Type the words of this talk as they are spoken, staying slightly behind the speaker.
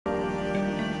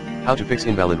How to fix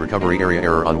invalid recovery area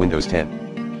error on Windows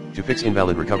 10. To fix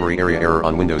invalid recovery area error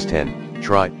on Windows 10,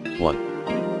 try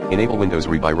 1. Enable Windows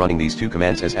RE by running these two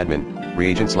commands as admin,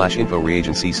 reagent/info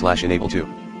reagent c/enable 2.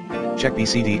 Check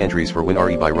BCD entries for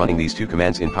WinRE by running these two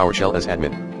commands in PowerShell as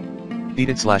admin.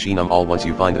 /enum all once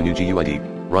you find a new GUID,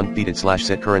 run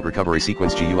 /set current recovery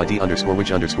sequence GUID _which _has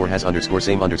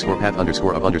 _same _path _of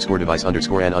 _device _an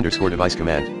 _device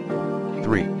command.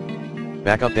 3.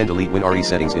 Backup then delete WinRE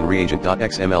settings in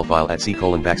reagent.xml file at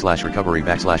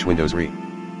c:/recovery/ Windows RE.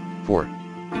 4.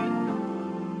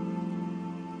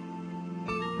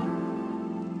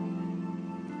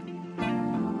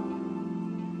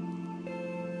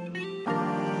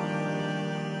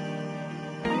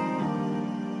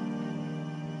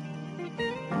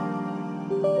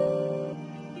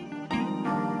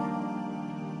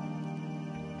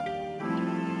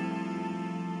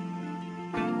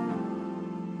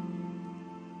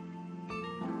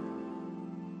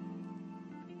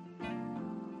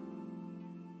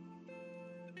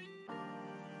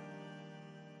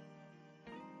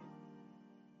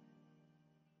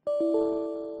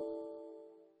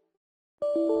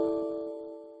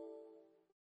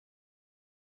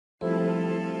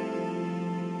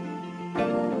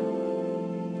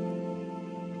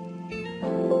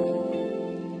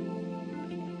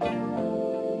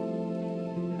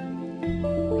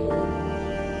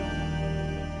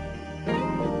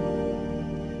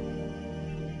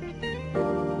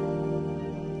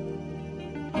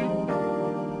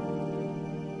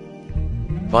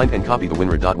 Find and copy the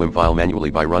winre.wim file manually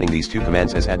by running these two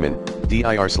commands as admin,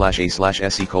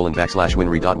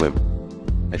 dir/a/sc:/winre.wim.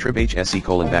 attrib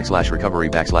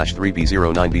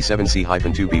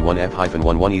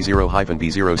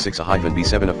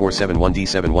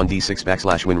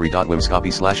hsc:/-recovery/3b09b7c-2b1f-110-b7a4771d71d6/winre.wim copy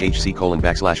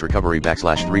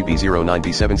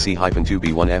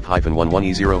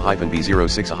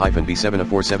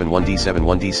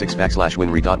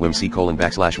hc:/-recovery/3b09b7c-2b1f-110-b7a4771d71d6/winre.wim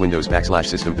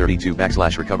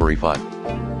c:/windows/system32/recovery 5.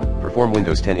 Perform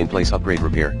Windows 10 in place upgrade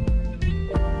repair.